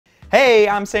Hey,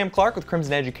 I'm Sam Clark with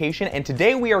Crimson Education, and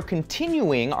today we are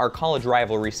continuing our college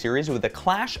rivalry series with the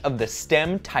clash of the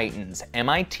STEM titans,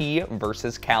 MIT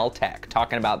versus Caltech,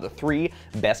 talking about the three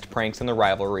best pranks in the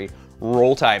rivalry.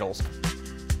 Roll titles.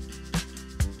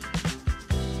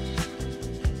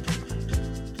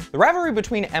 The rivalry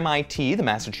between MIT, the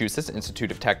Massachusetts Institute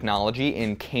of Technology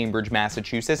in Cambridge,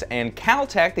 Massachusetts, and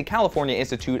Caltech, the California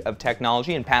Institute of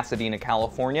Technology in Pasadena,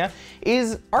 California,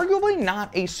 is arguably not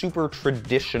a super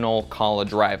traditional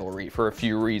college rivalry for a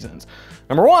few reasons.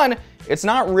 Number one, it's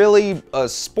not really a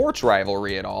sports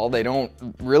rivalry at all. They don't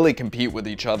really compete with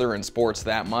each other in sports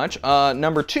that much.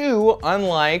 Number two,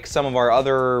 unlike some of our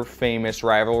other famous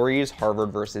rivalries,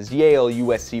 Harvard versus Yale,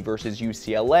 USC versus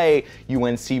UCLA,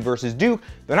 UNC versus Duke,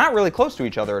 they're not really close to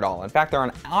each other at all. In fact, they're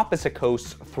on opposite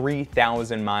coasts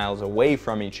 3,000 miles away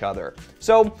from each other.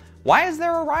 So why is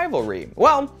there a rivalry?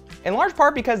 Well, in large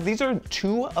part because these are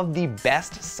two of the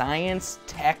best science,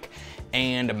 tech,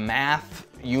 and math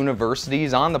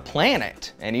universities on the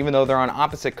planet. And even though they're on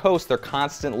opposite coasts, they're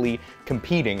constantly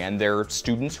competing, and their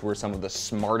students, who are some of the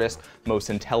smartest,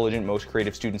 most intelligent, most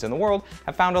creative students in the world,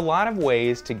 have found a lot of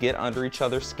ways to get under each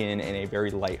other's skin in a very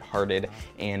lighthearted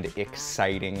and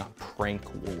exciting prank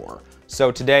war.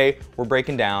 So today, we're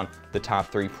breaking down the top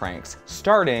three pranks,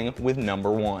 starting with number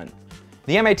one.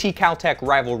 The MIT-Caltech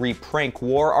rivalry prank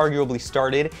war arguably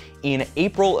started in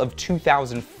April of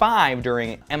 2005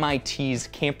 during MIT's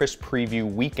campus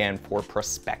preview weekend for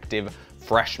prospective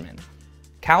freshmen.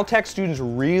 Caltech students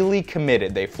really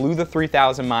committed. They flew the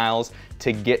 3,000 miles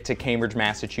to get to Cambridge,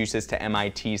 Massachusetts, to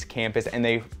MIT's campus, and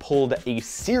they pulled a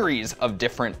series of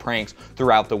different pranks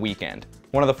throughout the weekend.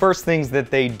 One of the first things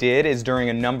that they did is during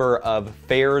a number of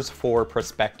fairs for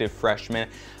prospective freshmen,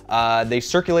 they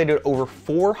circulated over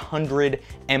 400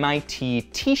 MIT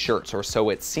t-shirts, or so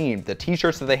it seemed. The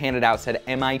t-shirts that they handed out said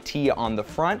MIT on the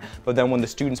front, but then when the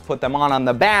students put them on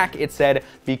the back, it said,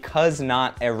 "Because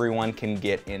not everyone can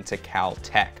get into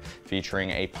Caltech,"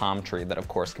 featuring a palm tree that of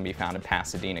course can be found in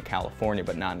Pasadena, California,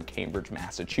 but not in Cambridge,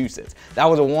 Massachusetts. That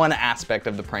was one aspect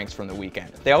of the pranks from the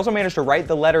weekend. They also managed to write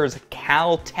the letters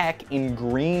Caltech in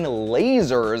green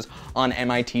lasers on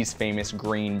MIT's famous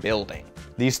green building.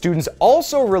 These students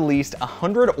also released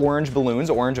 100 orange balloons,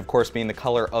 orange of course being the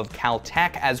color of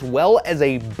Caltech, as well as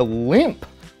a blimp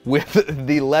with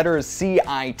the letters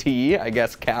CIT, I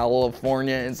guess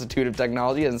California Institute of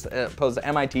Technology as opposed to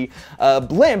MIT,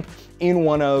 blimp in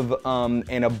one of,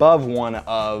 and above one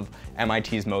of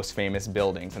MIT's most famous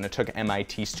buildings. And it took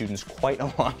MIT students quite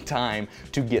a long time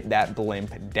to get that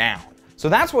blimp down. So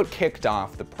that's what kicked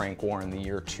off the prank war in the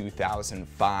year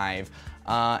 2005.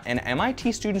 And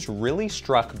MIT students really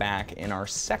struck back in our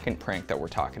second prank that we're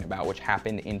talking about, which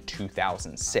happened in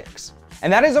 2006.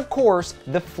 And that is, of course,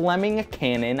 the Fleming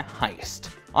cannon heist.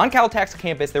 On Caltech's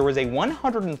campus, there was a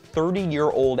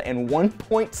 130-year-old and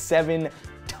 1.7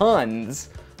 tons,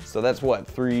 so that's what,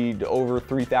 over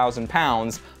 3,000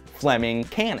 pounds, Fleming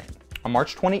cannon. On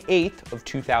March 28th of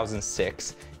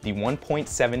 2006, the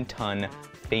 1.7-ton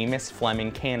famous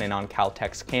Fleming cannon on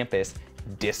Caltech's campus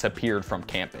disappeared from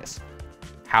campus.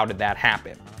 How did that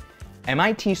happen?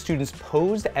 MIT students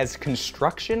posed as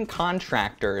construction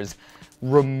contractors,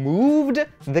 removed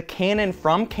the cannon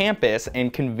from campus,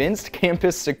 and convinced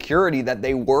campus security that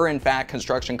they were in fact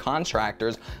construction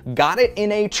contractors, got it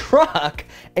in a truck,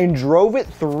 and drove it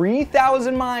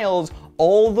 3,000 miles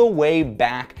all the way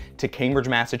back to Cambridge,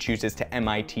 Massachusetts, to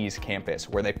MIT's campus,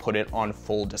 where they put it on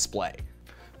full display.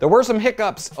 There were some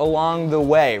hiccups along the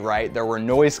way, right? There were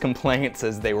noise complaints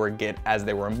as they were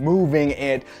moving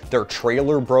it. Their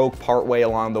trailer broke partway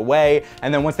along the way.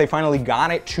 And then once they finally got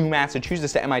it to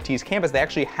Massachusetts, to MIT's campus, they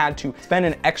actually had to spend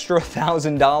an extra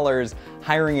 $1,000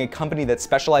 hiring a company that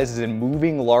specializes in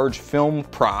moving large film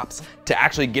props to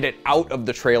actually get it out of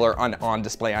the trailer on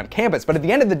display on campus. But at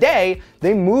the end of the day,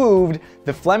 they moved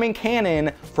the Fleming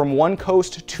cannon from one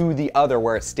coast to the other,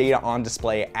 where it stayed on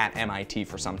display at MIT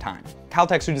for some time.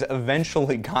 Caltech students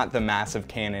eventually got the massive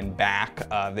cannon back.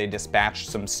 They dispatched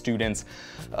some students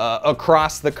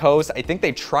across the coast. I think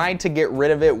they tried to get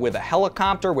rid of it with a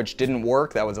helicopter, which didn't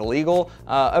work. That was illegal.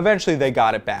 Eventually they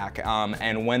got it back,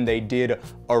 and when they did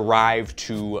arrive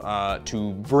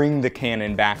to bring the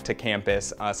cannon back to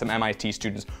campus, some MIT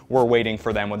students were waiting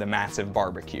for them with a massive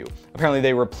barbecue. Apparently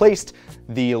they replaced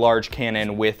the large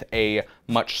cannon with a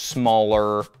much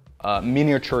smaller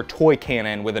miniature toy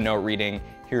cannon with a note reading,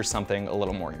 "Here's something a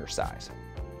little more your size."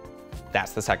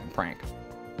 That's the second prank.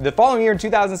 The following year, in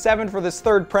 2007, for this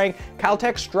third prank,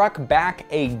 Caltech struck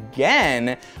back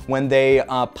again when they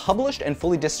published and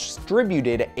fully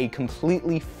distributed a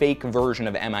completely fake version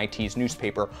of MIT's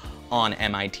newspaper on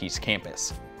MIT's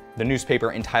campus. The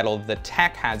newspaper entitled The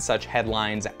Tech had such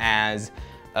headlines as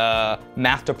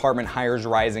math department hires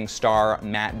rising star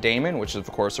Matt Damon, which is of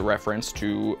course a reference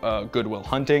to Good Will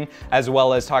Hunting, as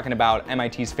well as talking about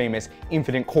MIT's famous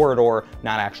infinite corridor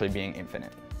not actually being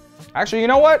infinite. Actually, you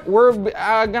know what? We're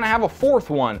gonna have a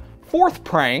fourth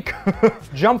prank.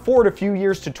 Jump forward a few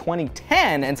years to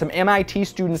 2010, and some MIT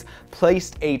students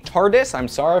placed a TARDIS, I'm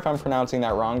sorry if I'm pronouncing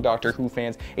that wrong, Doctor Who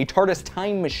fans, a TARDIS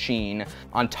time machine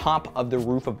on top of the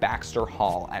roof of Baxter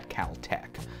Hall at Caltech.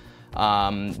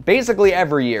 Basically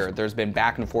every year there's been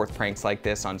back and forth pranks like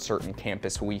this on certain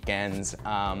campus weekends,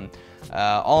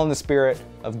 all in the spirit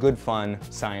of good fun,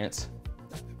 science,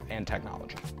 and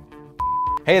technology.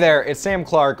 Hey there, it's Sam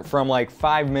Clark from like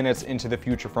 5 minutes into the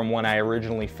future from when I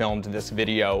originally filmed this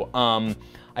video.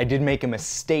 I did make a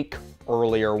mistake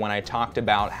earlier when I talked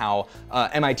about how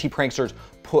MIT pranksters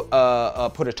put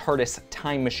a TARDIS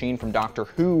time machine from Doctor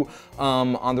Who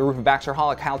on the roof of Baxter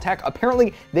Hall at Caltech.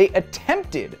 Apparently they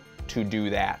attempted to do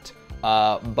that,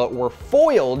 but were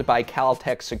foiled by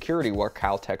Caltech security, where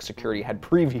Caltech security had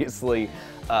previously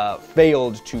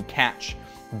failed to catch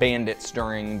bandits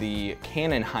during the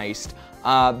cannon heist.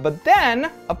 But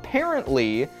then,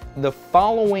 apparently, the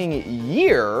following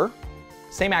year,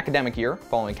 same academic year,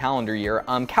 following calendar year,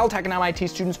 Caltech and MIT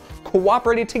students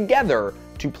cooperated together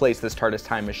to place this TARDIS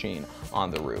time machine on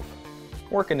the roof,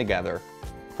 working together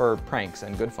for pranks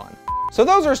and good fun. So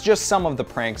those are just some of the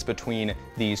pranks between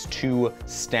these two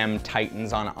STEM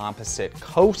titans on opposite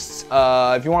coasts.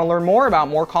 If you want to learn more about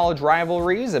more college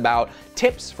rivalries, about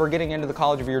tips for getting into the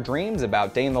college of your dreams,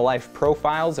 about day-in-the-life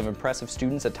profiles of impressive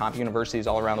students at top universities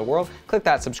all around the world, click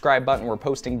that subscribe button. We're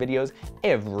posting videos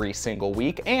every single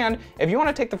week. And if you want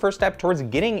to take the first step towards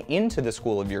getting into the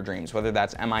school of your dreams, whether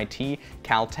that's MIT,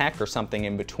 Caltech, or something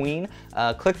in between,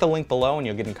 click the link below and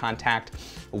you'll get in contact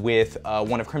with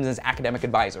one of Crimson's academic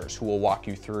advisors who will walk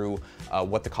you through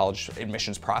what the college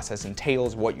admissions process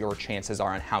entails, what your chances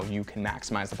are, and how you can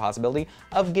maximize the possibility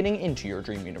of getting into your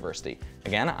dream university.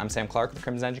 Again, I'm Sam Clark with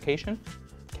Crimson Education.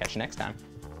 Catch you next time.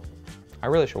 I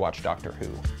really should watch Doctor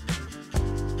Who.